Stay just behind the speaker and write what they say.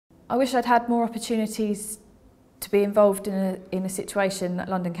I wish I'd had more opportunities to be involved in a situation that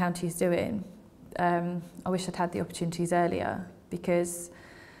London County is doing. I wish I'd had the opportunities earlier, because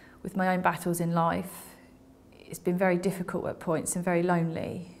with my own battles in life, it's been very difficult at points and very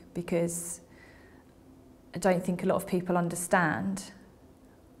lonely, because I don't think a lot of people understand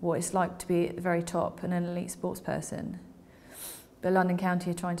what it's like to be at the very top and an elite sports person. But London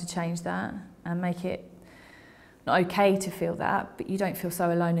County are trying to change that and make it not okay to feel that, but you don't feel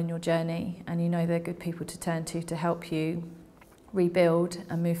so alone in your journey, and you know they're good people to turn to help you rebuild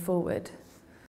and move forward.